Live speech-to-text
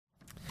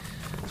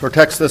So our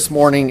text this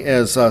morning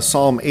is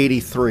Psalm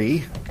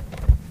 83.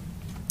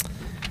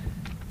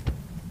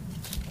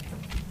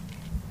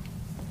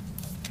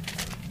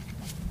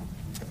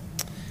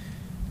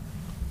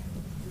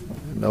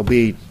 And they'll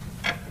be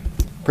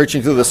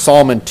preaching through the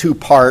psalm in two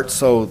parts.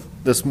 So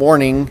this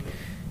morning,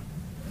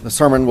 the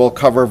sermon will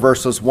cover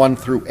verses 1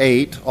 through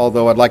 8,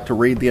 although I'd like to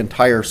read the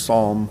entire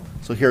psalm.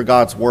 So hear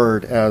God's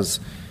word as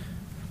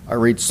I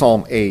read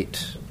Psalm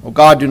 8. O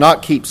God, do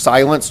not keep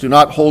silence, do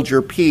not hold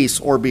your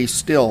peace, or be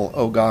still,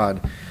 O God.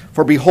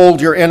 For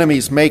behold, your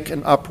enemies make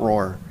an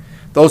uproar.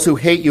 Those who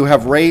hate you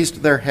have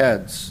raised their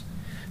heads.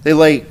 They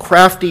lay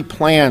crafty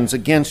plans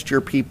against your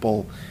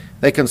people.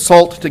 They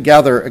consult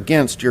together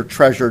against your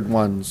treasured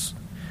ones.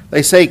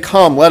 They say,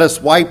 come, let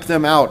us wipe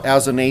them out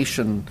as a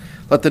nation.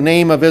 Let the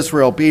name of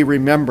Israel be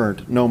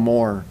remembered no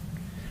more.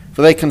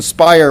 For they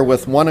conspire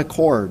with one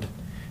accord.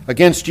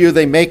 Against you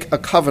they make a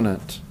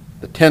covenant.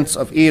 The tents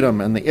of Edom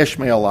and the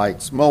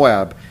Ishmaelites,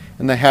 Moab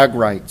and the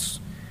Hagrites,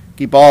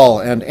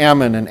 Gebal and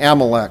Ammon and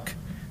Amalek,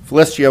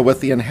 Philistia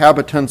with the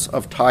inhabitants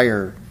of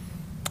Tyre.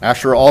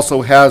 Asher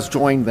also has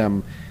joined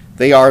them.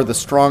 They are the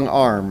strong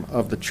arm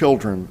of the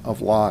children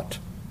of Lot.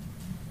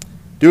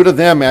 Do to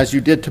them as you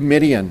did to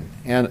Midian,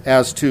 and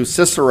as to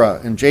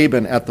Sisera and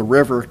Jabin at the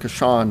river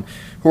Kishon,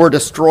 who were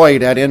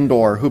destroyed at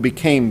Endor, who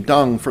became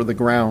dung for the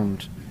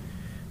ground.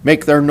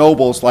 Make their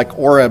nobles like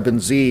Oreb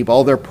and Zeb,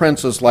 all their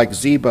princes like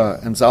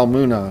Zebah and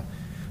Zalmunna,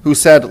 who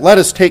said, let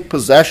us take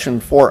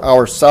possession for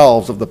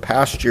ourselves of the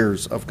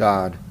pastures of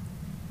God.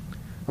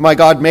 O my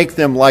God, make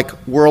them like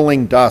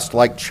whirling dust,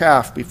 like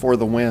chaff before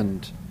the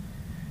wind.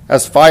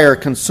 As fire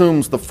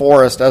consumes the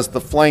forest, as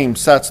the flame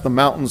sets the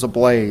mountains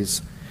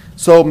ablaze,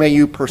 so may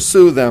you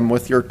pursue them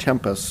with your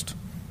tempest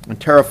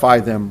and terrify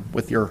them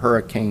with your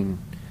hurricane.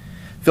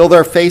 Fill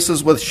their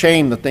faces with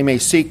shame that they may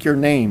seek your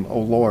name, O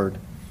Lord.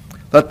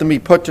 Let them be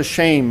put to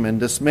shame and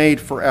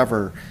dismayed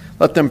forever.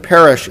 Let them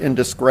perish in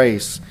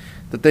disgrace,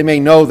 that they may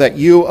know that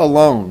you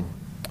alone,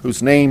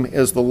 whose name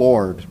is the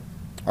Lord,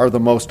 are the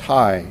most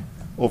high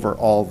over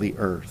all the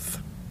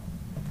earth.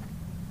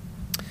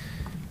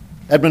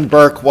 Edmund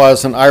Burke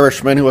was an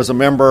Irishman who was a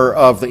member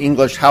of the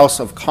English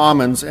House of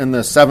Commons in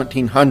the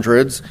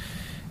 1700s,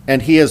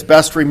 and he is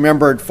best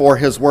remembered for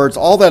his words,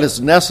 all that is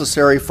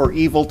necessary for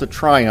evil to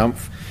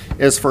triumph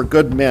is for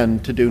good men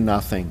to do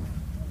nothing.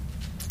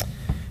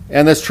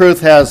 And this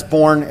truth has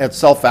borne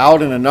itself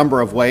out in a number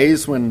of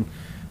ways. When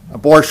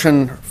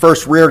abortion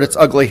first reared its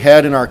ugly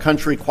head in our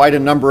country quite a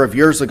number of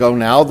years ago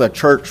now, the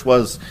church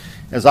was,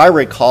 as I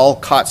recall,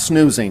 caught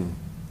snoozing.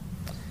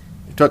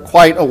 It took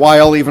quite a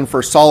while even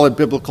for solid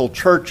biblical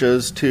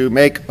churches to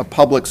make a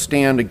public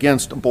stand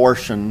against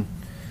abortion.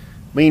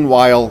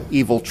 Meanwhile,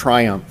 evil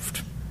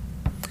triumphed.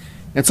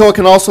 And so it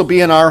can also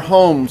be in our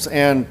homes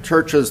and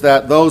churches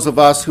that those of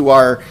us who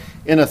are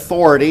in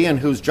authority and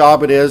whose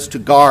job it is to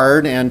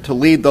guard and to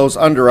lead those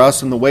under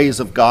us in the ways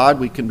of God,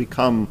 we can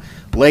become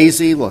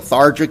lazy,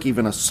 lethargic,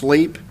 even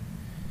asleep.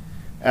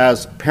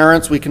 As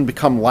parents, we can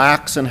become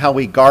lax in how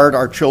we guard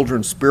our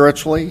children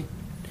spiritually.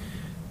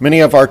 Many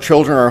of our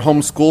children are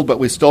homeschooled, but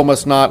we still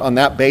must not, on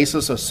that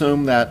basis,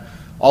 assume that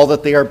all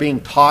that they are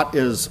being taught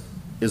is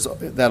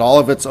that all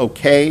of it's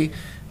okay.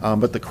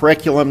 But the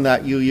curriculum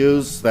that you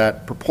use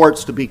that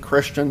purports to be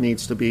Christian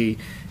needs to be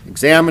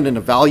examined and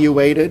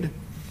evaluated.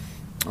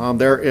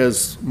 There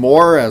is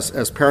more,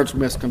 as parents,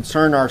 we must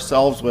concern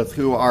ourselves with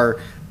who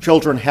our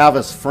children have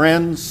as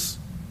friends,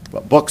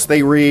 what books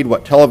they read,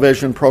 what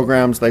television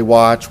programs they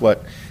watch,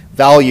 what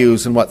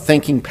values and what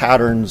thinking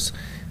patterns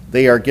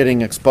they are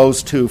getting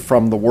exposed to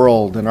from the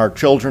world. And our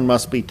children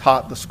must be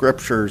taught the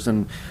scriptures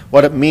and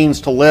what it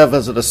means to live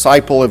as a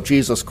disciple of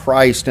Jesus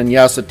Christ. And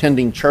yes,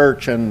 attending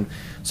church and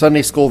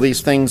Sunday school, these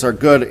things are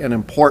good and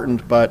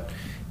important, but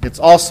it's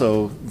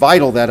also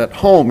vital that at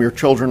home your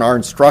children are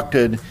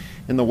instructed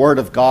in the Word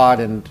of God,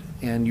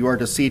 and you are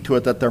to see to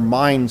it that their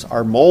minds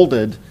are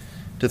molded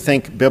to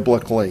think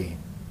biblically.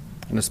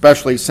 And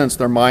especially since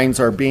their minds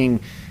are being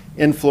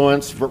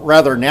influenced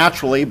rather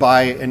naturally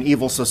by an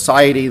evil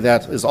society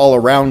that is all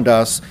around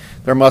us,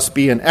 there must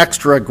be an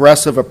extra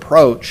aggressive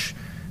approach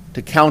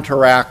to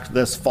counteract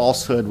this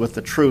falsehood with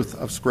the truth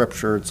of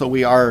Scripture. And so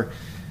we are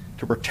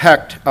to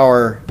protect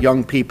our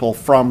young people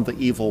from the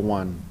evil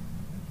one.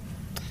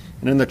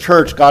 And in the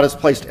church, God has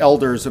placed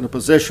elders in a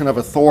position of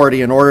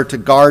authority in order to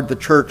guard the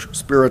church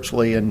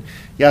spiritually. And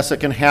yes, it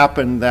can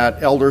happen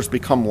that elders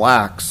become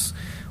lax,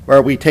 where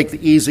we take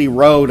the easy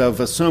road of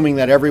assuming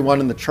that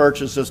everyone in the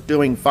church is just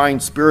doing fine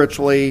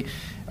spiritually.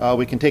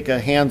 We can take a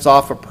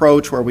hands-off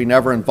approach where we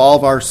never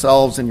involve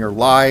ourselves in your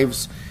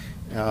lives.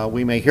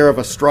 We may hear of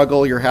a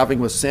struggle you're having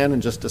with sin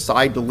and just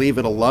decide to leave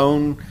it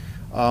alone.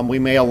 We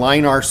may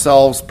align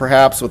ourselves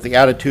perhaps with the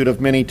attitude of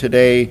many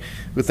today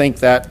who think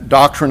that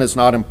doctrine is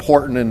not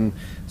important, and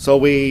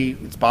so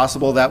it's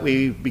possible that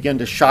we begin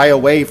to shy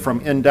away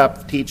from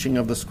in-depth teaching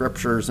of the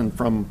Scriptures and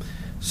from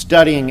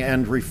studying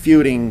and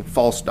refuting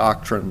false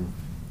doctrine.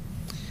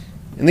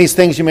 In these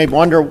things you may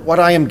wonder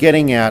what I am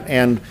getting at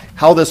and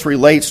how this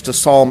relates to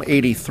Psalm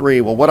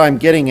 83. Well, what I'm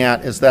getting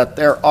at is that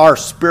there are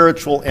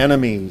spiritual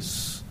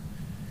enemies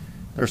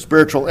They're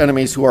spiritual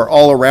enemies who are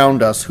all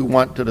around us, who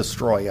want to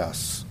destroy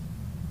us.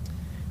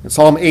 In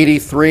Psalm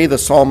 83, the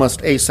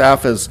psalmist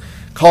Asaph is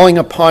calling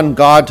upon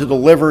God to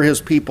deliver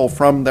his people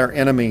from their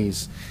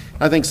enemies.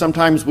 I think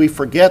sometimes we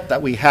forget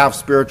that we have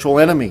spiritual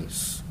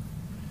enemies.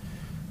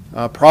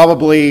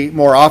 Probably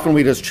more often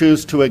we just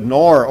choose to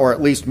ignore or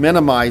at least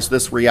minimize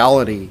this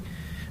reality.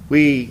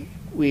 We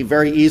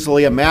very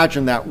easily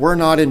imagine that we're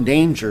not in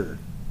danger.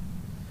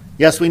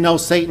 Yes, we know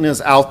Satan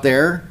is out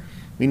there.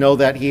 We know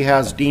that he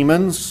has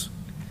demons.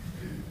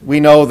 We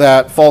know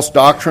that false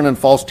doctrine and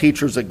false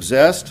teachers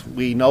exist.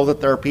 We know that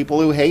there are people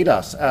who hate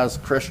us as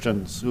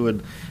Christians, who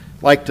would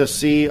like to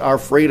see our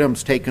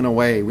freedoms taken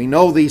away. We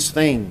know these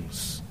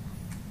things.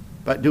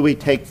 But do we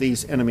take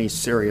these enemies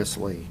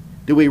seriously?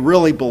 Do we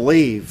really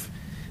believe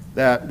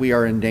that we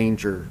are in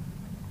danger?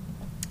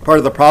 Part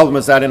of the problem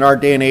is that in our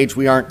day and age,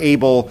 we aren't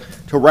able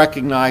to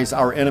recognize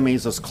our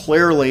enemies as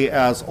clearly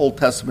as Old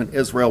Testament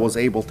Israel was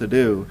able to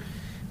do.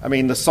 I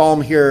mean, the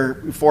psalm here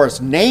before us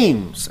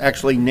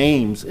actually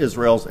names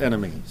Israel's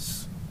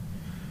enemies.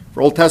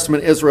 For Old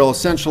Testament Israel,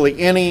 essentially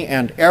any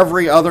and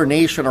every other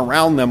nation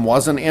around them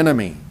was an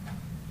enemy.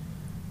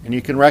 And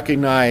you can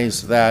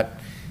recognize that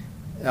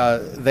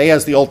they,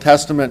 as the Old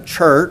Testament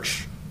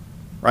church,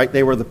 right,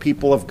 they were the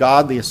people of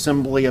God, the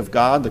assembly of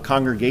God, the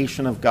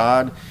congregation of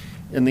God.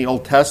 In the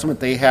Old Testament,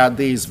 they had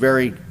these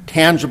very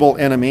tangible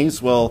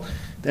enemies. Well,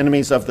 the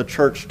enemies of the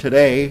church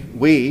today,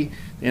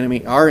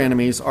 our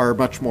enemies are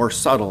much more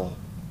subtle.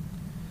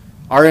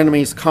 Our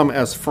enemies come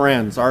as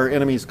friends. Our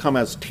enemies come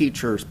as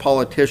teachers,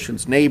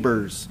 politicians,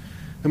 neighbors,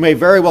 who may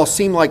very well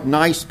seem like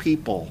nice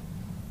people,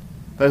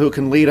 but who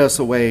can lead us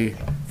away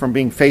from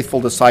being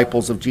faithful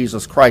disciples of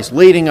Jesus Christ,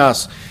 leading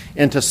us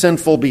into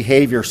sinful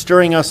behavior,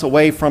 steering us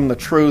away from the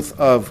truth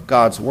of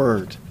God's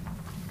Word.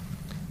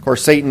 Of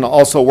course, Satan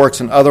also works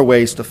in other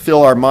ways to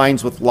fill our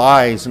minds with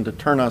lies and to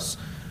turn us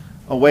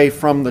away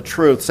from the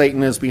truth.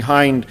 Satan is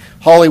behind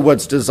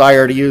Hollywood's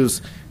desire to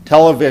use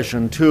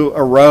television to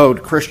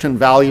erode Christian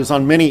values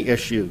on many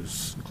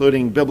issues,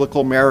 including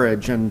biblical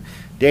marriage and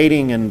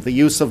dating and the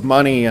use of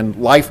money and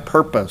life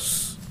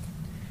purpose.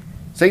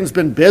 Satan's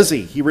been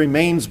busy. He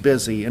remains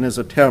busy in his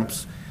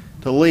attempts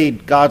to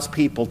lead God's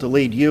people, to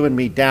lead you and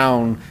me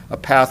down a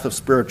path of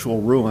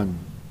spiritual ruin.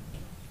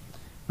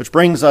 Which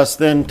brings us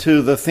then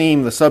to the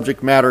theme, the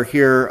subject matter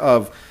here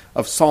of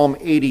Psalm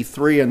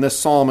 83. And this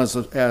psalm,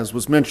 as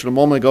was mentioned a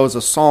moment ago, is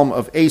a psalm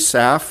of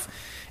Asaph.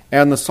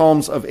 And the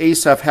psalms of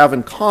Asaph have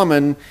in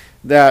common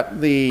that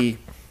the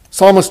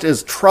psalmist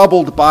is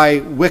troubled by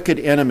wicked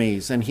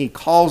enemies, and he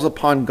calls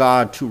upon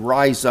God to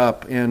rise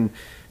up and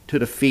to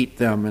defeat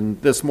them. And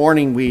this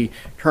morning we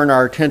turn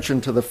our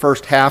attention to the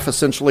first half,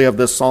 essentially, of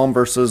this psalm,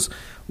 verses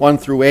 1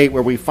 through 8,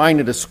 where we find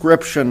a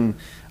description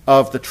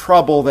of the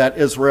trouble that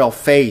Israel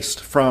faced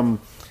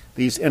from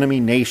these enemy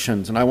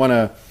nations. And I want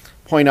to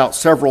point out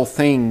several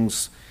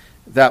things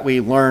that we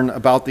learn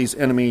about these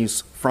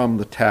enemies from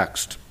the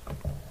text.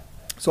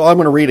 So I'm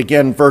going to read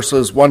again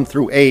verses 1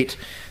 through 8.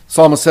 The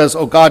psalmist says,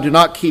 O God, do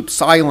not keep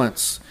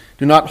silence.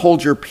 Do not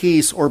hold your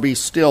peace or be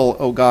still,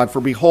 O God,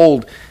 for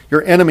behold,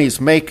 your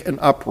enemies make an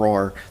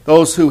uproar.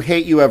 Those who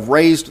hate you have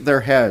raised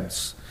their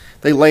heads.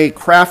 They lay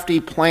crafty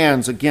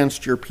plans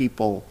against your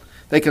people.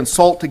 They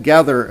consult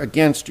together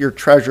against your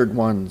treasured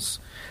ones.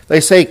 They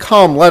say,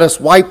 come, let us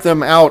wipe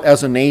them out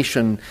as a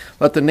nation.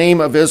 Let the name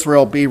of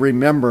Israel be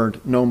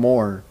remembered no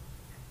more.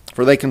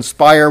 For they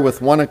conspire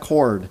with one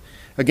accord.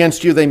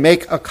 Against you they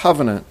make a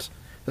covenant.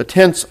 The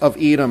tents of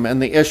Edom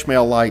and the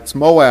Ishmaelites,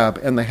 Moab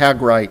and the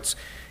Hagrites,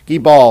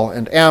 Gebal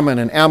and Ammon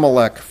and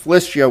Amalek,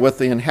 Philistia with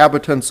the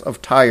inhabitants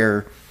of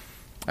Tyre.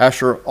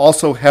 Asher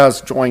also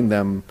has joined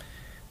them.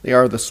 They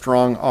are the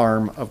strong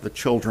arm of the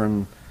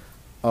children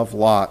of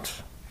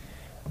Lot.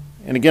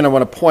 And again, I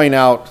want to point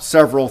out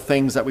several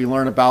things that we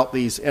learn about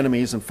these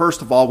enemies. And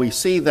first of all, we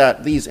see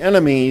that these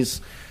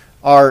enemies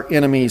are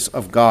enemies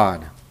of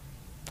God.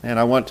 And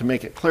I want to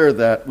make it clear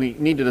that we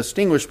need to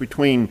distinguish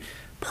between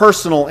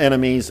personal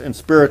enemies and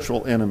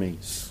spiritual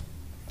enemies.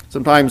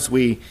 Sometimes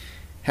we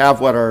have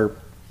what are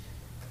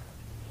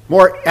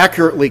more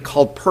accurately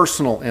called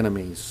personal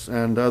enemies.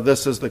 And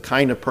this is the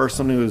kind of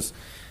person who's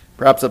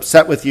perhaps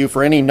upset with you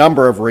for any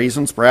number of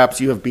reasons. Perhaps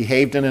you have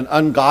behaved in an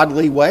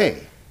ungodly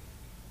way.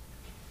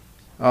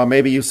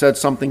 Maybe you said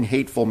something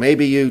hateful.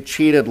 Maybe you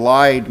cheated,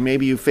 lied.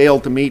 Maybe you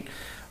failed to meet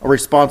a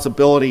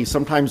responsibility.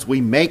 Sometimes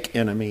we make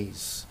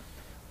enemies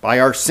by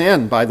our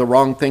sin, by the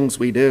wrong things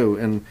we do.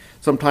 And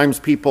sometimes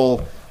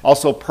people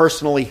also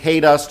personally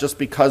hate us just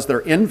because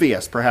they're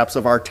envious, perhaps,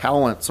 of our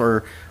talents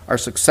or our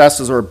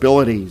successes or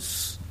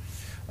abilities.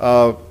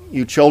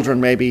 You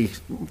children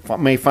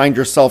may find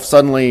yourself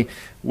suddenly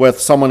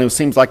with someone who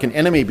seems like an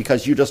enemy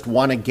because you just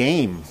won a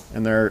game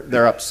and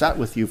they're upset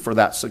with you for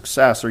that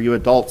success. Or you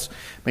adults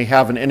may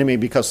have an enemy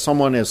because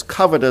someone is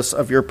covetous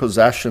of your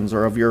possessions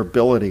or of your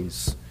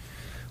abilities.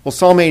 Well,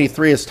 Psalm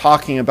 83 is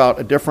talking about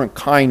a different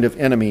kind of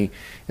enemy.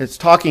 It's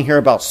talking here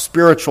about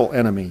spiritual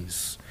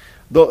enemies.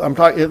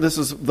 This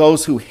is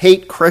those who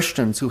hate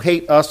Christians, who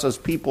hate us as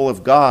people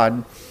of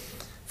God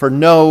for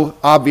no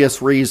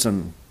obvious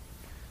reason.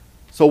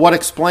 So what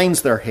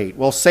explains their hate?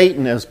 Well,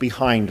 Satan is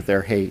behind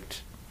their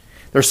hate.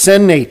 Their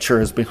sin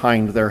nature is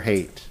behind their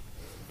hate.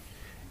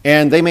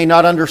 And they may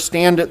not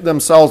understand it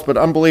themselves, but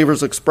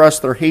unbelievers express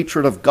their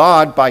hatred of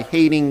God by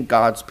hating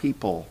God's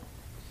people.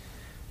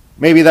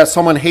 Maybe that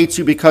someone hates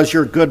you because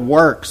your good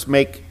works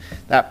make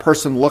that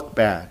person look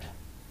bad.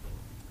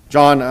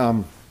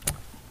 John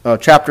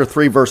chapter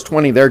 3, verse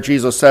 20, there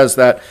Jesus says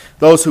that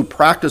those who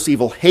practice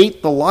evil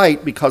hate the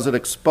light because it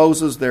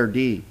exposes their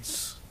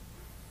deeds.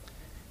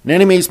 And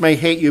enemies may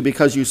hate you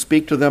because you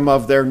speak to them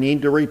of their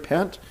need to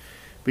repent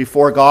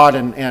before God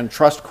and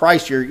trust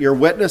Christ. You're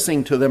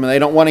witnessing to them, and they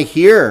don't want to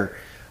hear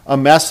a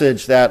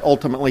message that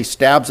ultimately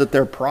stabs at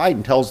their pride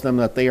and tells them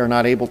that they are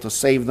not able to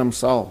save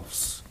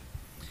themselves.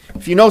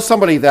 If you know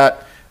somebody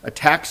that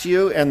attacks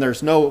you and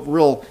there's no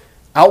real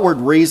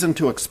outward reason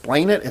to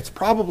explain it, it's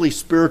probably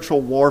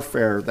spiritual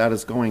warfare that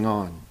is going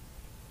on.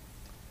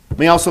 It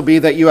may also be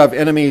that you have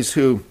enemies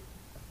who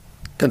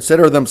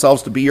consider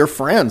themselves to be your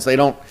friends. They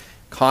don't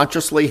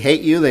consciously hate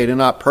you. They do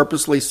not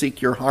purposely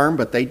seek your harm,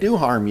 but they do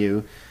harm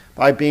you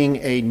by being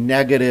a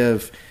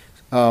negative,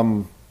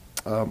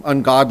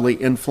 ungodly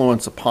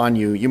influence upon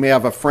you. You may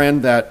have a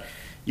friend that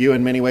you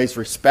in many ways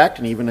respect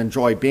and even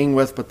enjoy being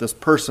with, but this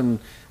person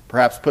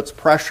perhaps puts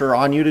pressure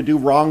on you to do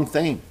wrong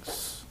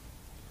things.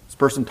 This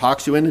person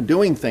talks you into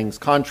doing things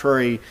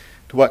contrary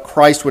to what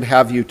Christ would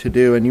have you to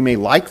do, and you may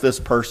like this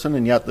person,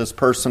 and yet this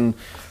person,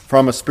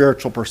 from a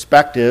spiritual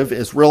perspective,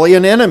 is really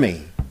an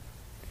enemy.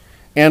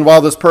 And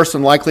while this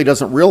person likely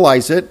doesn't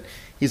realize it,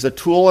 he's a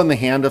tool in the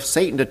hand of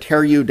Satan to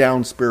tear you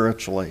down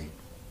spiritually.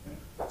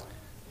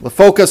 The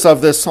focus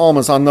of this psalm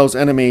is on those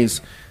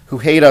enemies who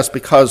hate us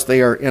because they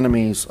are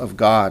enemies of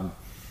God.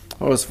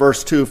 Notice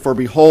verse 2, for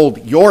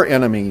behold, your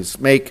enemies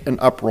make an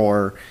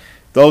uproar.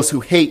 Those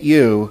who hate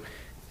you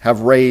have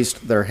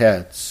raised their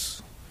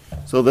heads.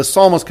 So the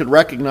psalmist could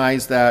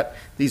recognize that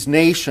these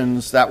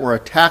nations that were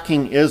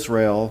attacking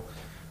Israel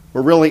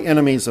were really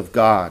enemies of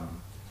God.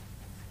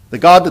 The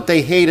God that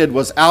they hated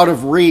was out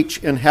of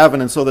reach in heaven,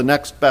 and so the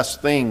next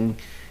best thing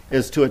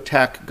is to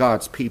attack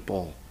God's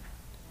people.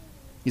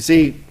 You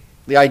see,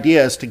 the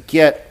idea is to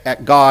get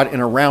at God in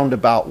a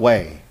roundabout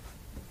way.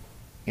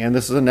 And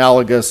this is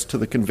analogous to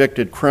the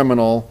convicted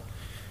criminal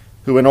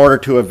who, in order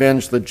to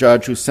avenge the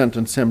judge who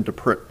sentenced him to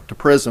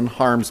prison,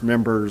 harms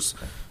members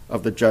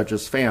of the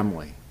judge's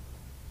family.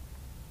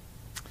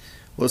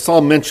 Well, the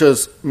psalm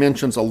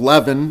mentions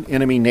 11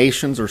 enemy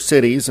nations or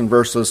cities in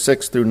verses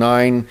 6 through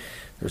 9.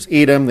 There's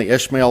Edom, the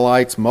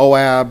Ishmaelites,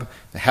 Moab,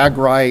 the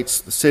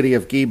Hagrites, the city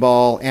of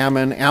Gebal,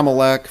 Ammon,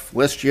 Amalek,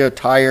 Philistia,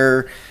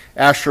 Tyre,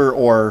 Asher,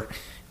 or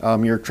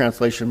your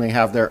translation may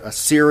have there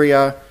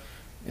Assyria,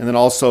 and then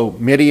also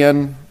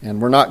Midian.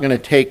 And we're not going to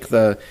take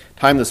the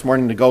time this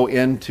morning to go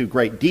into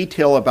great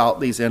detail about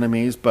these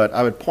enemies, but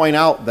I would point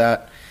out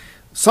that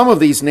some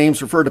of these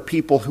names refer to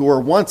people who were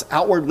once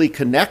outwardly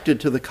connected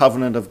to the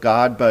covenant of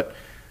God, but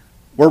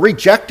were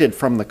rejected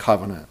from the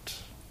covenant.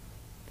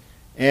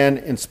 And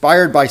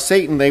inspired by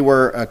Satan, they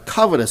were a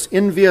covetous,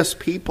 envious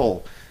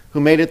people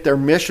who made it their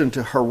mission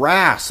to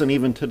harass and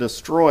even to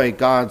destroy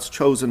God's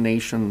chosen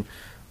nation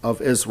of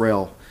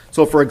Israel.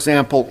 So, for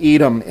example,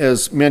 Edom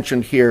is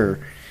mentioned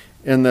here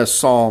in this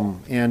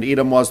psalm, and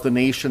Edom was the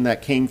nation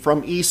that came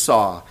from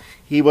Esau.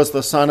 He was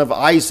the son of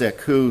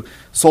Isaac, who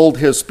sold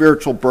his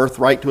spiritual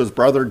birthright to his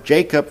brother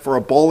Jacob for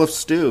a bowl of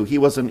stew. He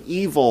was an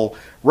evil,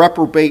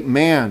 reprobate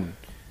man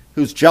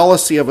whose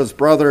jealousy of his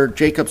brother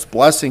Jacob's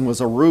blessing was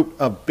a root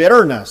of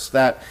bitterness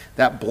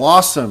that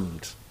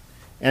blossomed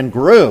and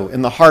grew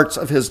in the hearts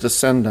of his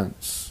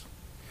descendants.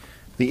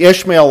 The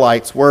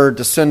Ishmaelites were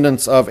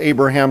descendants of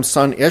Abraham's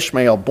son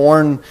Ishmael,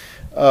 born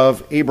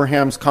of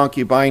Abraham's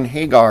concubine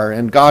Hagar,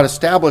 and God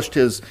established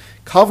his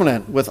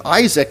covenant with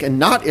Isaac and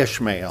not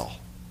Ishmael.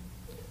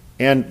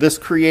 And this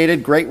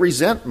created great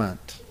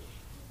resentment.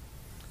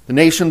 The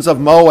nations of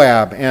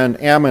Moab and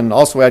Ammon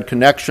also had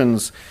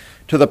connections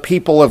to the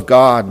people of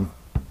God.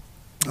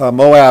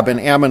 Moab and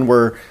Ammon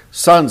were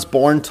sons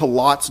born to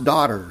Lot's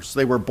daughters.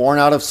 They were born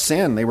out of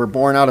sin. They were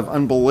born out of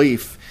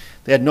unbelief.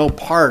 They had no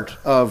part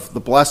of the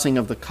blessing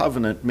of the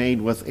covenant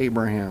made with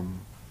Abraham.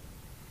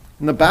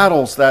 And the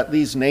battles that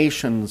these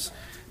nations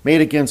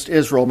made against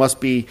Israel must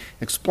be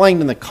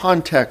explained in the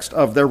context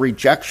of their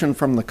rejection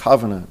from the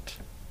covenant.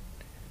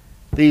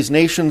 These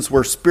nations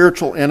were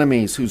spiritual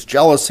enemies whose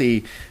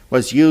jealousy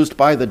was used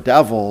by the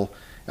devil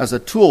as a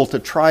tool to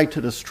try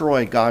to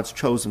destroy God's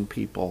chosen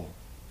people.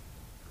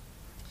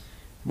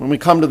 When we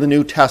come to the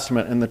New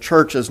Testament and the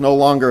church is no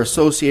longer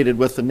associated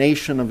with the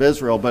nation of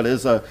Israel, but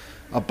is a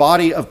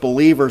body of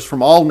believers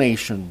from all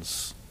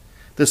nations,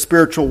 this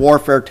spiritual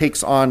warfare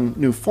takes on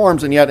new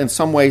forms, and yet in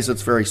some ways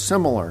it's very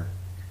similar.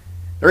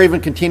 There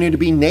even continue to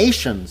be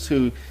nations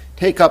who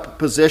take up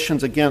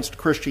positions against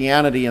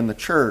Christianity and the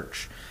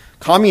church.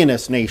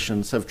 Communist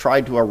nations have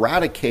tried to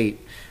eradicate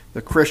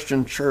the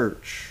Christian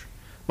church.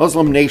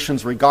 Muslim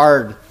nations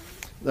regard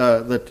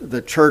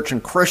the church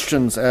and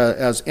Christians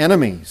as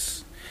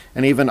enemies.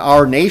 And even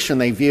our nation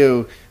they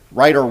view,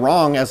 right or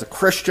wrong, as a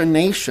Christian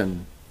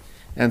nation.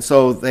 And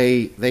so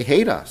they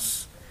hate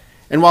us.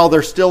 And while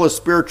there still is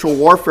spiritual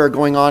warfare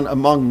going on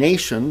among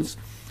nations,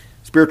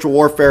 spiritual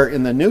warfare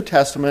in the New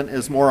Testament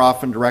is more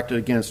often directed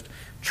against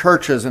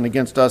churches and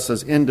against us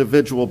as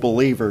individual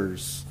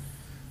believers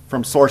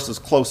from sources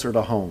closer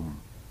to home.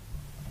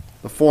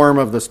 The form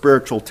of the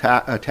spiritual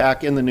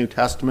attack in the New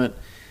Testament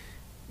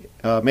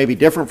may be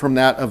different from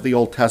that of the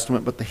Old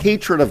Testament, but the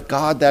hatred of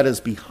God that is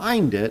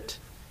behind it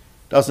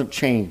doesn't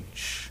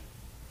change.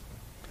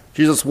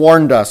 Jesus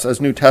warned us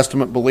as New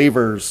Testament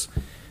believers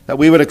that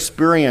we would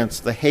experience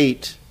the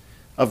hate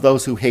of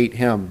those who hate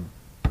him.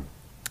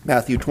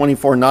 Matthew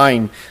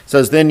 24:9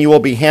 says, "Then you will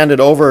be handed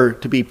over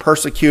to be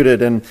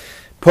persecuted and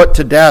put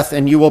to death,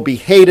 and you will be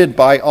hated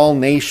by all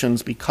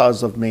nations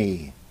because of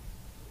me."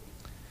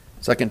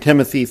 2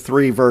 Timothy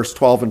 3, verse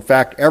 12, "In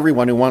fact,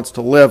 everyone who wants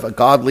to live a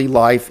godly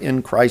life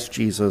in Christ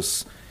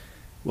Jesus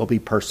will be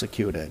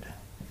persecuted."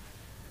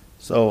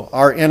 So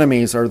our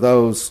enemies are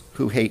those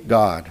who hate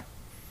God.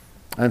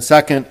 And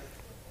second,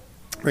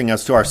 bring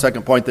us to our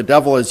second point, the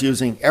devil is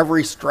using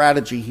every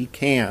strategy he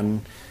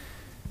can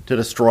to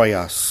destroy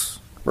us.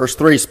 Verse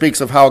 3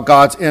 speaks of how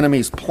God's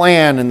enemies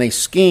plan and they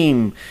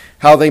scheme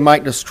how they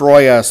might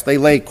destroy us. They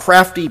lay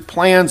crafty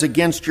plans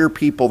against your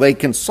people. They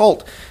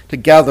consult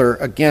together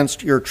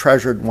against your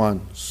treasured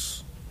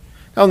ones.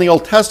 Now in the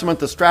Old Testament,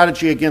 the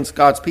strategy against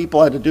God's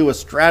people had to do with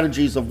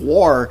strategies of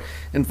war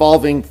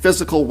involving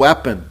physical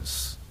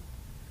weapons.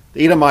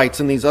 The Edomites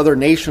and these other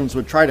nations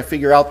would try to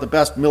figure out the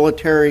best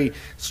military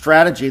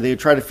strategy. They would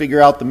try to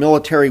figure out the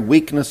military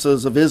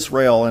weaknesses of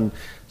Israel and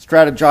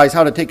strategize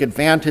how to take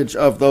advantage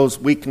of those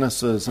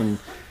weaknesses. And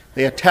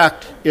they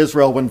attacked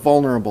Israel when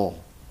vulnerable.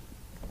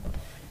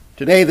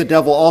 Today, the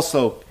devil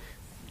also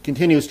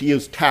continues to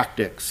use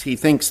tactics. He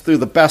thinks through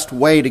the best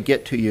way to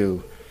get to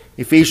you.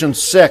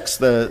 Ephesians 6,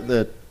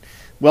 the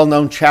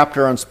well-known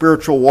chapter on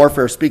spiritual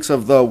warfare, speaks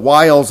of the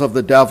wiles of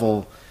the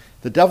devil.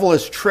 The devil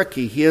is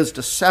tricky. He is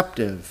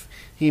deceptive.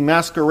 He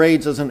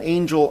masquerades as an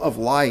angel of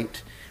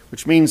light,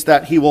 which means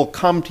that he will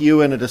come to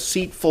you in a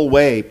deceitful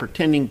way,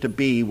 pretending to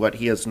be what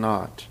he is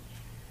not.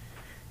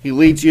 He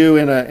leads you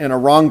in a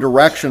wrong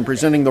direction,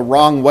 presenting the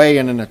wrong way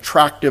in an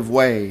attractive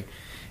way.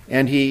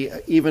 And he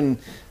even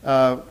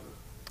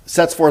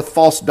sets forth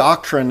false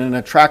doctrine in an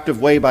attractive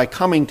way by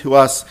coming to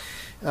us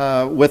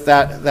with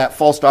that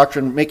false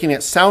doctrine, making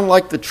it sound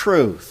like the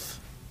truth.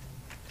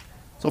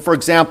 So, for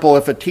example,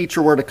 if a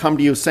teacher were to come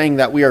to you saying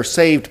that we are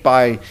saved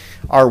by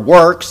our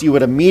works, you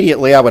would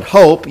immediately, I would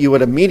hope, you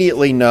would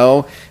immediately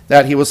know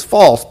that he was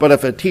false. But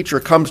if a teacher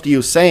comes to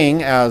you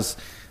saying, as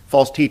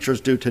false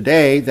teachers do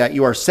today, that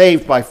you are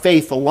saved by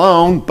faith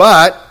alone,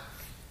 but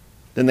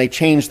then they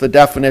change the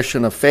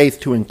definition of faith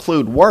to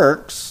include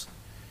works,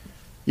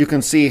 you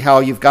can see how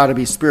you've got to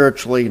be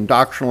spiritually and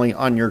doctrinally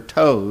on your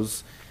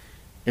toes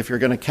if you're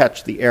going to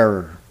catch the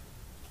error.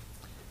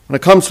 When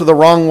it comes to the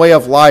wrong way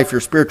of life,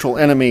 your spiritual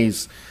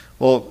enemies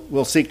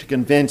will seek to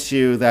convince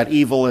you that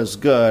evil is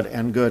good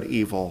and good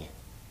evil.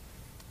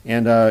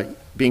 And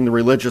being the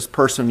religious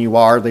person you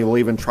are, they will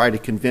even try to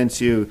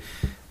convince you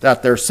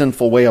that their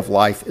sinful way of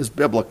life is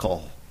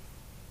biblical.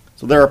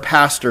 So there are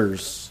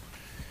pastors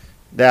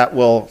that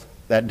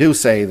do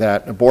say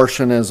that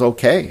abortion is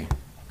okay,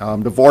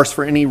 divorce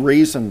for any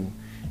reason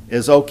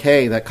is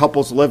okay, that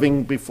couples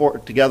living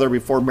together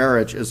before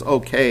marriage is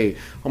okay,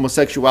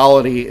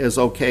 homosexuality is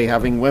okay,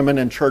 having women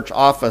in church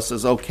office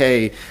is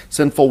okay,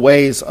 sinful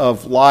ways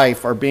of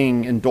life are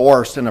being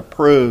endorsed and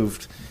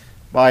approved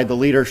by the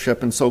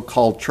leadership in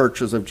so-called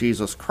churches of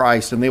Jesus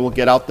Christ. And they will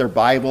get out their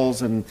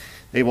Bibles and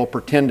they will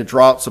pretend to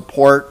draw out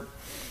support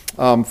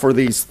for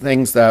these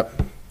things that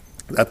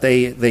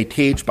they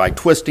teach by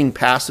twisting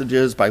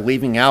passages, by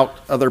leaving out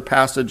other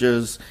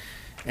passages.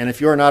 And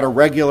if you're not a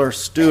regular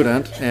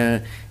student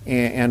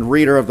and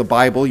reader of the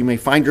Bible, you may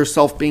find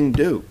yourself being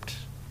duped.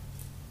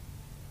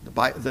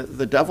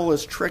 The devil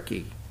is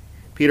tricky.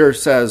 Peter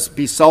says,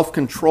 "Be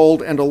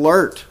self-controlled and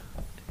alert.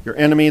 Your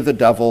enemy, the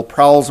devil,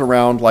 prowls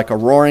around like a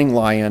roaring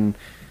lion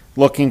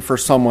looking for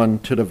someone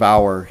to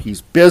devour."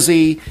 He's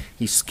busy,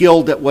 he's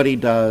skilled at what he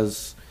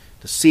does,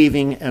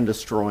 deceiving and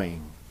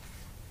destroying.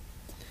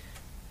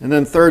 And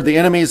then third, the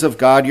enemies of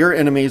God, your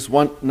enemies,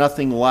 want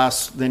nothing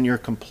less than your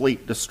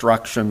complete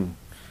destruction.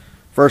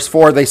 Verse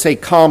 4, they say,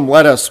 "Come,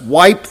 let us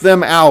wipe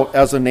them out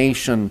as a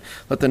nation.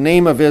 Let the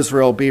name of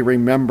Israel be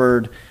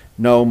remembered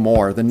no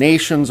more." The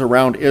nations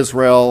around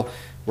Israel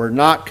were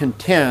not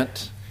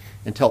content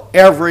until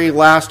every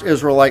last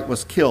Israelite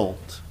was killed.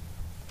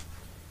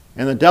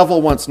 And the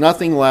devil wants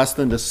nothing less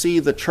than to see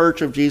the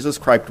church of Jesus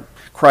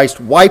Christ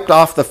wiped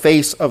off the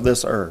face of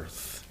this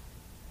earth.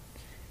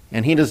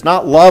 And he does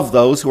not love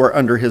those who are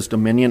under his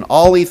dominion.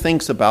 All he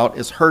thinks about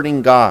is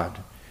hurting God.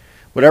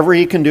 Whatever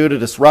he can do to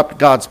disrupt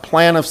God's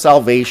plan of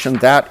salvation,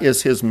 that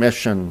is his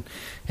mission.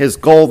 His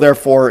goal,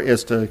 therefore,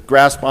 is to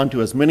grasp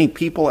onto as many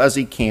people as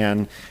he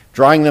can,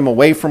 drawing them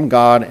away from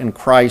God and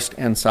Christ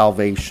and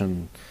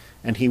salvation.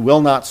 And he will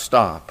not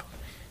stop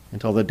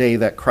until the day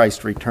that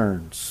Christ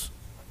returns.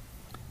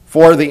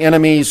 For the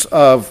enemies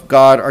of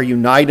God are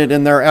united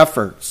in their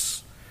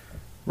efforts.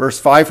 Verse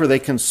 5, "For they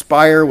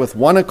conspire with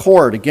one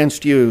accord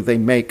against you, they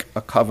make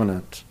a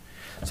covenant."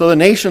 So the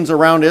nations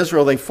around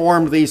Israel, they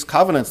formed these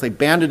covenants. They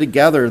banded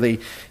together.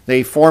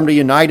 They formed a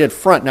united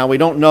front. Now, we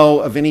don't know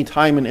of any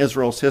time in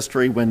Israel's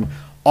history when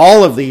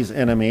all of these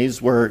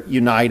enemies were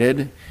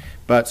united,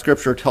 but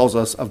Scripture tells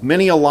us of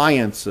many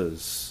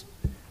alliances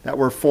that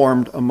were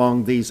formed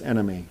among these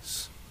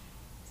enemies.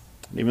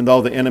 And even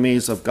though the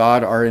enemies of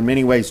God are in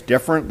many ways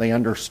different, they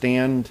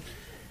understand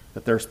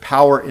that there's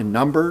power in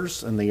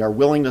numbers, and they are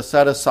willing to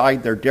set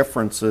aside their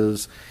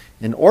differences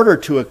in order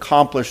to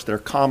accomplish their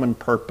common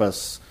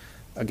purpose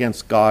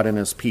against God and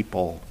his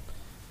people.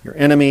 Your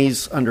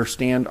enemies,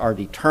 understand, are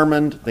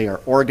determined, they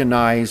are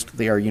organized,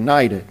 they are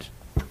united.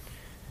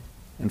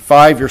 And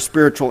 5, your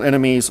spiritual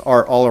enemies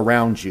are all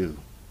around you.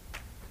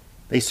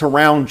 They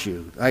surround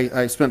you.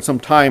 I spent some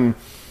time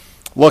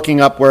looking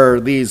up where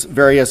these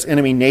various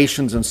enemy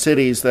nations and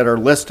cities that are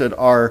listed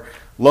are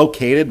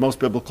located. Most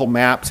biblical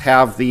maps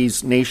have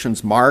these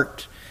nations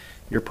marked.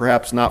 You're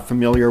perhaps not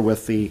familiar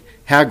with the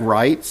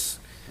Hagrites.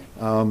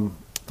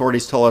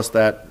 Authorities tell us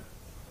that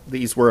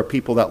these were a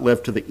people that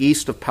lived to the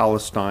east of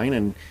Palestine,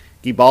 and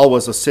Gebal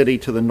was a city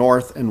to the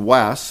north and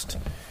west.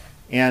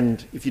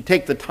 And if you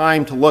take the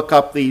time to look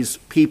up these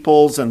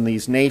peoples and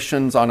these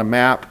nations on a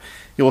map,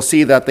 you will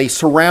see that they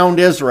surround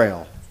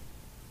Israel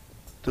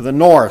to the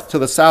north, to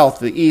the south,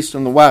 the east,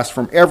 and the west.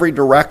 From every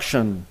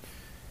direction,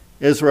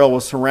 Israel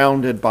was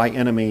surrounded by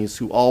enemies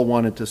who all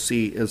wanted to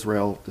see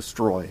Israel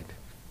destroyed.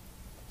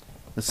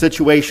 The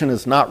situation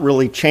has not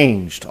really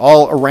changed.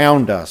 All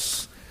around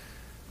us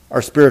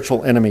are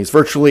spiritual enemies.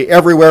 Virtually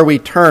everywhere we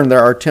turn, there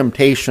are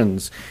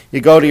temptations. You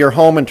go to your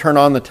home and turn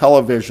on the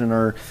television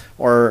or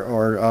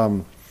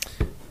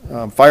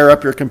fire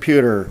up your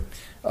computer.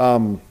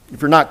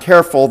 If you're not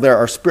careful, there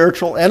are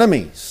spiritual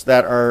enemies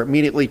that are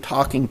immediately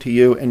talking to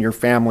you and your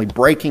family,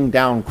 breaking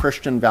down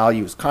Christian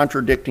values,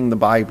 contradicting the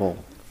Bible.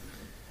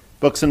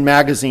 Books and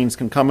magazines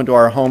can come into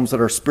our homes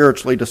that are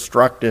spiritually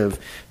destructive.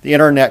 The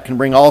internet can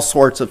bring all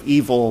sorts of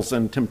evils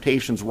and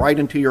temptations right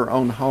into your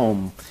own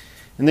home.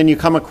 And then you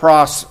come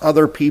across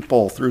other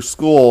people through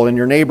school, in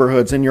your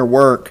neighborhoods, in your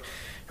work,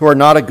 who are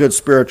not a good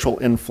spiritual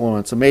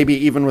influence, and maybe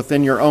even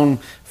within your own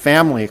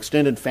family,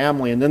 extended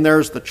family. And then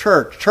there's the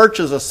church. Church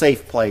is a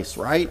safe place,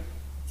 right?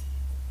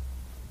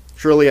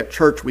 Surely at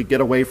church we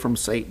get away from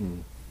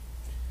Satan.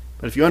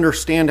 But if you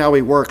understand how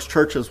he works,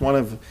 church is one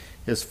of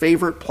his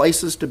favorite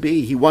places to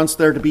be. He wants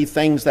there to be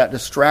things that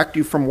distract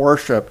you from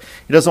worship.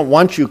 He doesn't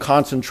want you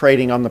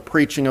concentrating on the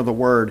preaching of the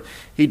word.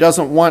 He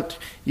doesn't want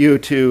you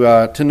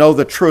to know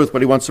the truth,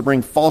 but he wants to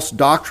bring false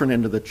doctrine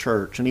into the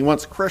church. And he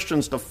wants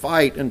Christians to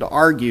fight and to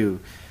argue.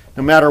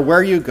 No matter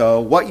where you go,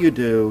 what you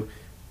do,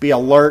 be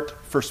alert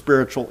for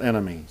spiritual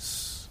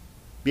enemies.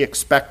 Be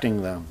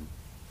expecting them.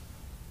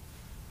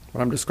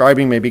 What I'm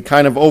describing may be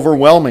kind of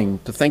overwhelming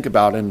to think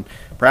about, and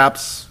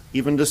perhaps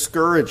even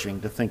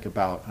discouraging to think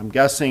about. I'm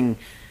guessing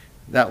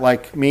that,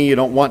 like me, you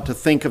don't want to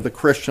think of the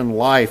Christian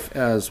life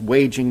as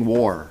waging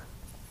war.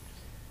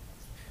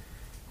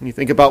 When you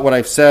think about what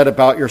I've said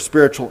about your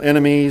spiritual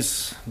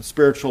enemies, the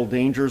spiritual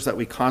dangers that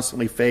we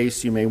constantly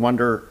face, you may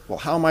wonder, well,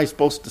 how am I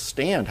supposed to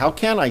stand? How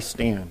can I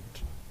stand?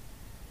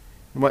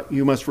 And what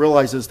you must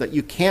realize is that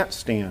you can't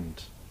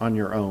stand on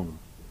your own.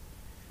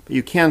 But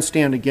you can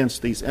stand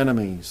against these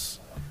enemies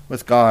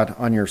with God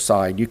on your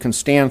side. You can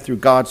stand through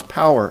God's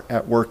power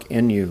at work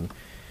in you.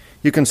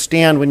 You can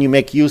stand when you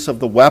make use of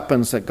the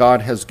weapons that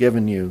God has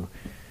given you,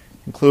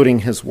 including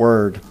his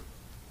word.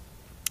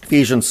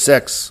 Ephesians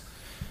 6,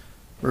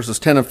 verses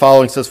 10 and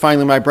following says,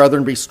 "Finally, my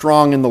brethren, be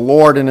strong in the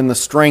Lord and in the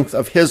strength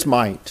of his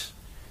might.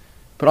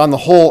 Put on the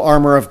whole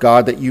armor of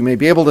God, that you may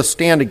be able to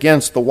stand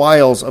against the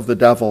wiles of the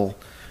devil.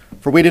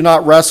 For we do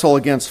not wrestle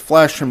against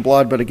flesh and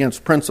blood, but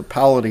against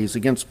principalities,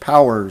 against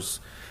powers,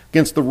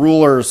 against the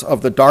rulers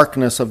of the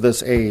darkness of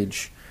this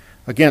age,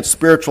 against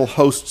spiritual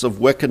hosts of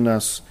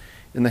wickedness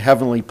in the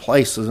heavenly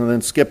places." And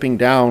then skipping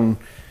down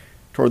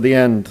toward the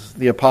end,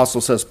 the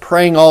apostle says,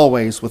 "Praying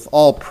always with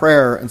all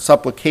prayer and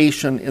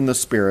supplication in the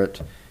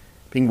Spirit,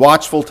 being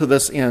watchful to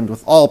this end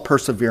with all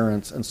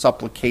perseverance and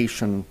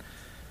supplication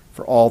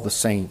for all the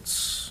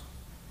saints."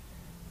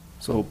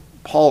 So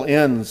Paul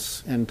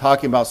ends in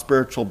talking about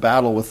spiritual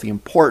battle with the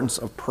importance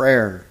of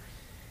prayer.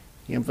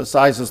 He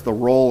emphasizes the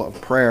role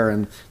of prayer,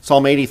 and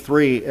Psalm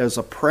 83 is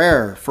a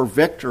prayer for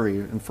victory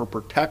and for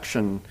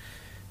protection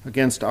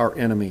against our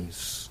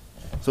enemies.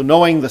 So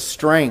knowing the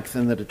strength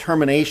and the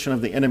determination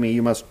of the enemy,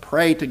 you must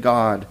pray to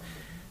God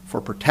for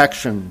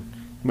protection.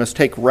 You must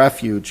take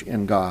refuge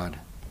in God.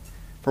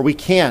 For we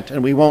can't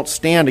and we won't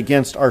stand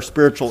against our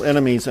spiritual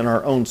enemies in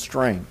our own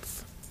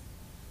strength.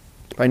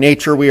 By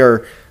nature, we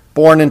are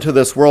born into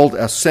this world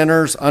as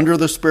sinners under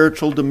the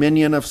spiritual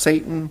dominion of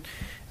Satan.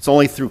 It's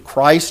only through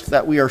Christ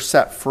that we are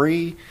set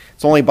free.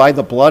 It's only by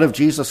the blood of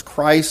Jesus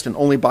Christ and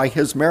only by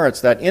his merits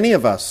that any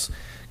of us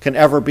can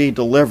ever be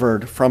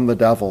delivered from the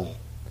devil.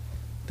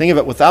 Think of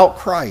it, without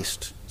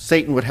Christ,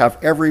 Satan would have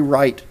every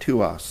right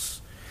to us,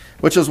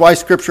 which is why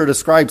Scripture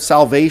describes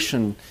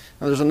salvation.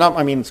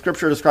 Now,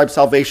 Scripture describes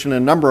salvation in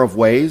a number of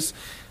ways,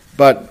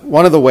 but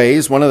one of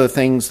the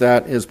things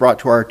that is brought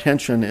to our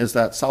attention is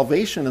that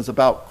salvation is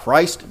about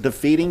Christ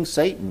defeating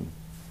Satan.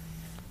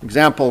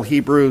 Example,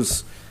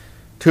 Hebrews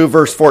 2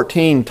 verse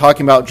 14,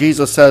 talking about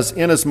Jesus says,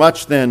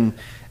 "Inasmuch then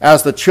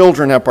as the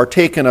children have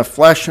partaken of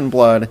flesh and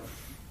blood,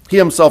 he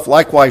himself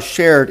likewise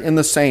shared in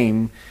the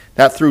same,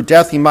 that through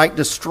death he might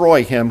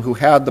destroy him who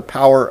had the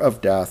power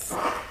of death,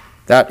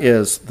 that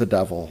is, the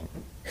devil."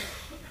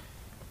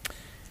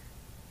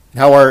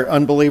 How are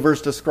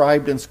unbelievers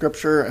described in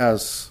Scripture?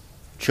 As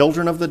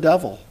children of the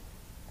devil.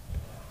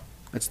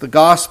 It's the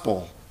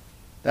gospel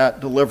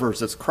that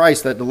delivers. It's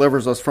Christ that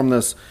delivers us from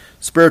this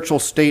spiritual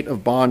state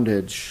of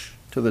bondage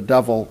to the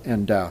devil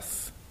and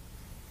death.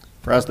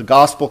 For as the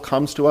gospel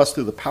comes to us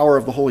through the power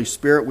of the Holy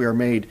Spirit, we are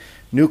made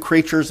new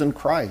creatures in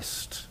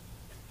Christ.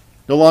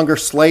 No longer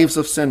slaves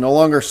of sin, no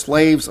longer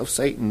slaves of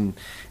Satan.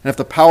 And if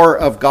the power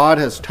of God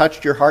has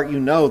touched your heart, you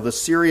know the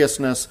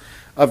seriousness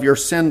of your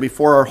sin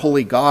before our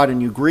holy God,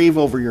 and you grieve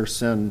over your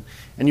sin,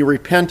 and you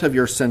repent of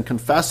your sin,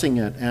 confessing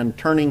it and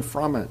turning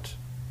from it.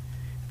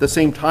 At the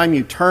same time,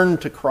 you turn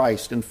to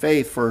Christ in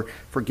faith for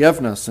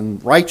forgiveness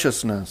and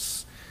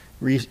righteousness.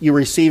 You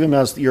receive him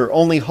as your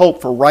only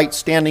hope for right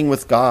standing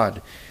with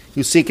God.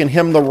 You seek in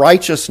him the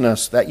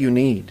righteousness that you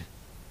need.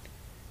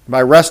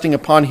 By resting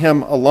upon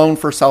him alone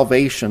for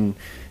salvation,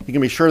 you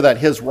can be sure that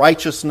his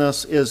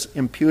righteousness is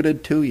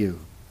imputed to you,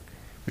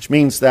 which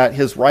means that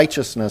his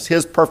righteousness,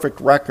 his perfect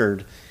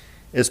record,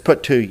 is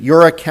put to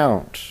your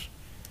account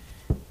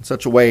in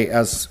such a way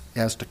as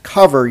to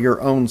cover your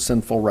own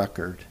sinful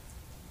record.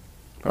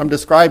 What I'm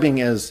describing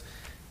is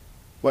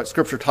what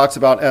Scripture talks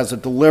about as a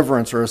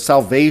deliverance or a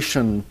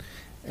salvation,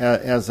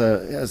 as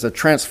a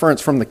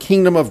transference from the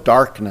kingdom of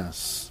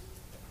darkness,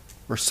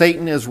 where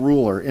Satan is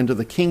ruler, into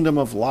the kingdom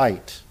of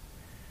light,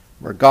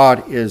 where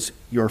God is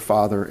your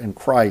Father and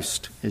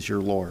Christ is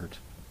your Lord.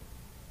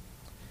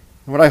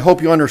 And what I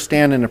hope you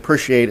understand and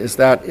appreciate is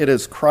that it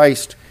is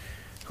Christ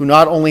who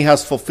not only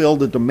has fulfilled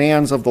the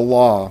demands of the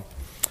law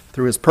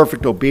through his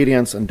perfect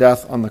obedience and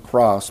death on the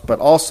cross, but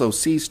also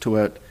sees to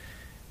it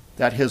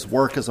that his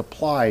work is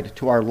applied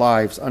to our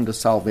lives unto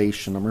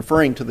salvation. I'm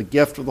referring to the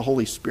gift of the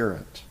Holy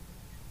Spirit.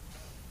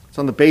 It's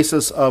on the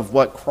basis of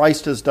what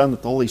Christ has done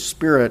that the Holy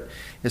Spirit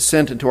is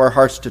sent into our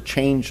hearts to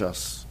change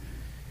us.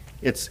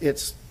 It's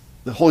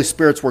the Holy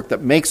Spirit's work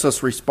that makes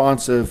us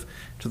responsive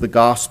to the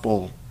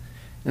gospel.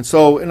 And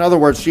so, in other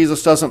words,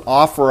 Jesus doesn't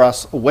offer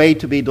us a way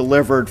to be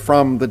delivered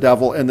from the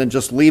devil and then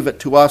just leave it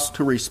to us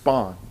to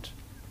respond.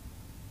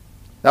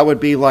 That would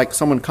be like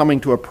someone coming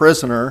to a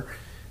prisoner,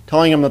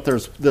 telling him that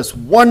there's this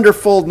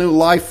wonderful new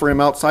life for him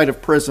outside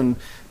of prison,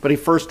 but he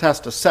first has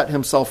to set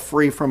himself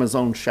free from his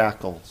own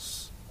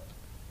shackles.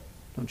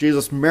 Now,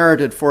 Jesus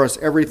merited for us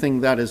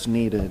everything that is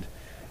needed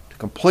to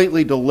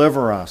completely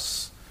deliver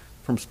us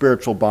from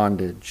spiritual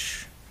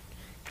bondage.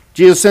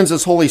 Jesus sends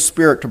his Holy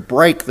Spirit to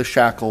break the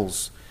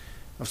shackles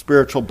of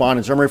spiritual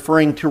bondage. I'm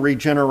referring to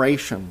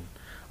regeneration.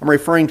 I'm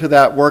referring to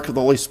that work of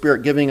the Holy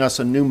Spirit giving us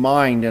a new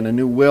mind and a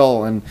new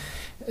will and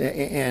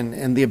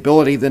the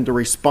ability then to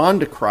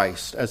respond to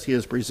Christ as he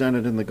is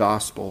presented in the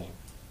gospel.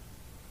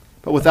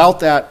 But without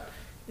that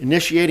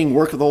initiating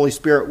work of the Holy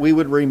Spirit, we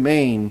would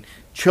remain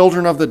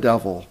children of the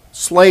devil,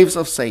 slaves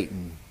of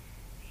Satan.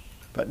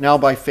 But now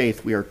by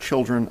faith we are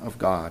children of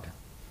God.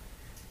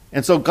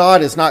 And so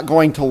God is not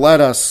going to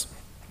let us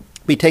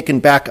be taken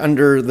back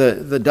under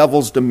the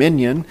devil's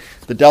dominion.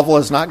 The devil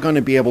is not going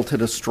to be able to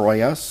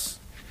destroy us.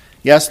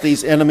 Yes,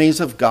 these enemies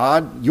of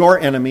God, your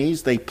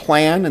enemies, they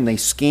plan and they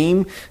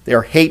scheme. They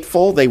are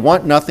hateful. They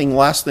want nothing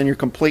less than your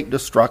complete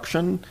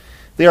destruction.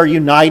 They are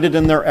united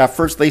in their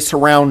efforts. They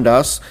surround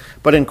us.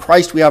 But in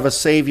Christ we have a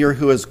Savior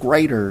who is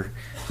greater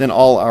than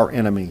all our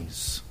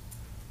enemies.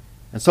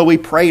 And so we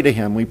pray to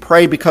him. We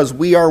pray because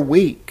we are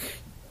weak.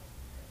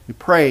 We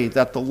pray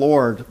that the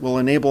Lord will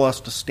enable us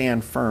to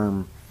stand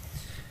firm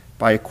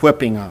by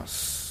equipping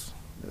us.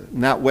 In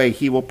that way,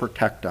 he will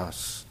protect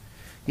us.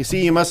 You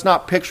see, you must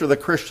not picture the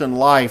Christian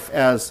life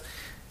as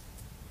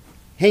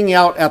hanging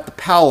out at the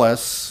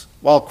palace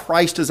while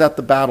Christ is at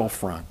the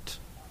battlefront.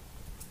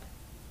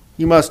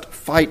 You must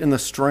fight in the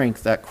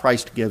strength that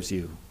Christ gives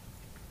you.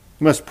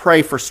 You must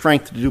pray for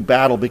strength to do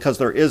battle, because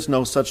there is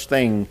no such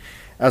thing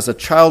as a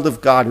child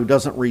of God who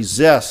doesn't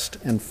resist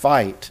and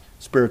fight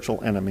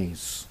spiritual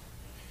enemies.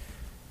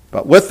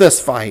 But with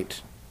this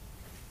fight,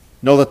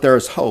 know that there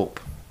is hope.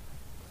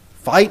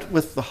 Fight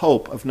with the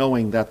hope of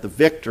knowing that the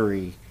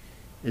victory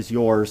is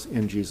yours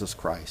in Jesus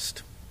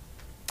Christ.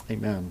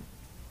 Amen.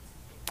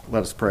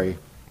 Let us pray.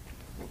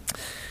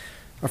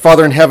 Our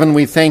Father in heaven,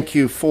 we thank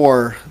you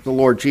for the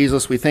Lord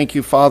Jesus. We thank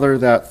you, Father,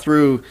 that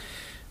through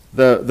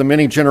the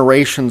many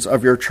generations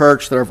of your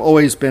church, there have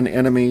always been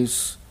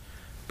enemies,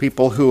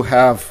 people who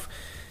have,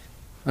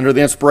 under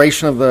the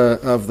inspiration of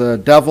the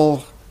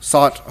devil,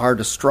 sought our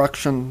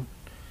destruction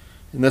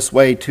in this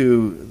way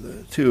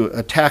to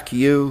attack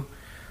you.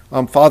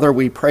 Father,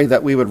 we pray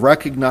that we would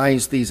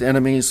recognize these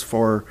enemies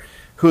for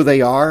who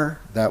they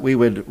are, that we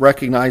would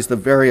recognize the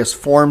various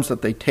forms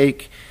that they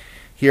take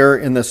here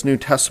in this New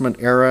Testament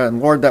era,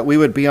 and Lord, that we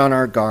would be on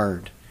our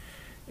guard,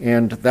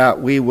 and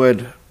that we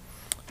would,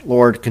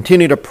 Lord,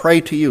 continue to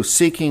pray to you,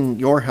 seeking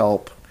your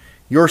help,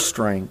 your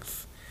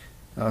strength,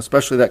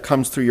 especially that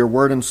comes through your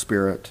word and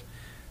spirit,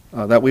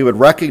 that we would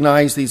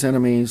recognize these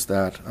enemies,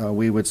 that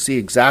we would see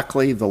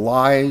exactly the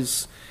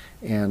lies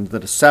and the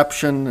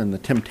deception and the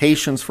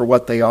temptations for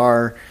what they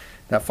are,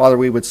 that, Father,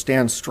 we would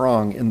stand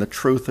strong in the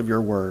truth of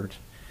your word,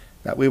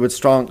 that we would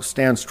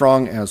stand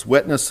strong as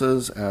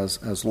witnesses,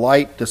 as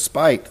light,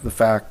 despite the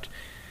fact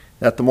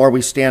that the more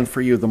we stand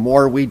for you, the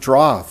more we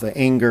draw the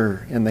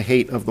anger and the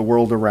hate of the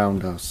world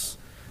around us.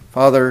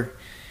 Father,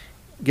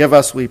 give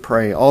us, we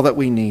pray, all that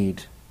we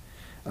need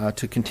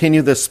to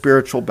continue this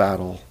spiritual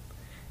battle.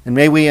 And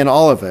may we in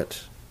all of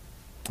it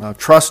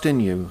trust in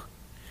you.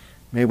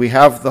 May we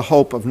have the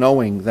hope of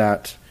knowing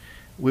that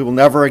we will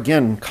never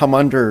again come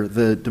under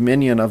the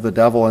dominion of the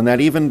devil, and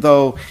that even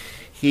though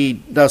he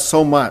does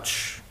so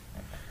much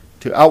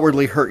to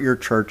outwardly hurt your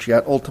church,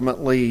 yet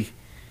ultimately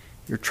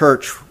your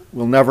church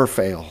will never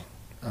fail.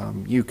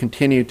 You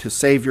continue to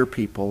save your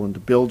people and to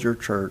build your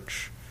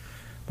church,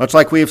 much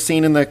like we have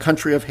seen in the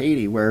country of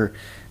Haiti, where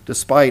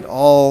despite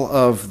all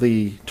of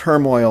the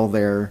turmoil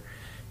there,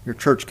 your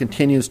church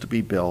continues to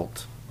be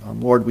built.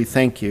 Lord, we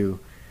thank you.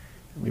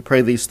 We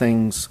pray these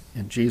things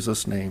in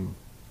Jesus' name.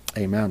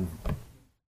 Amen.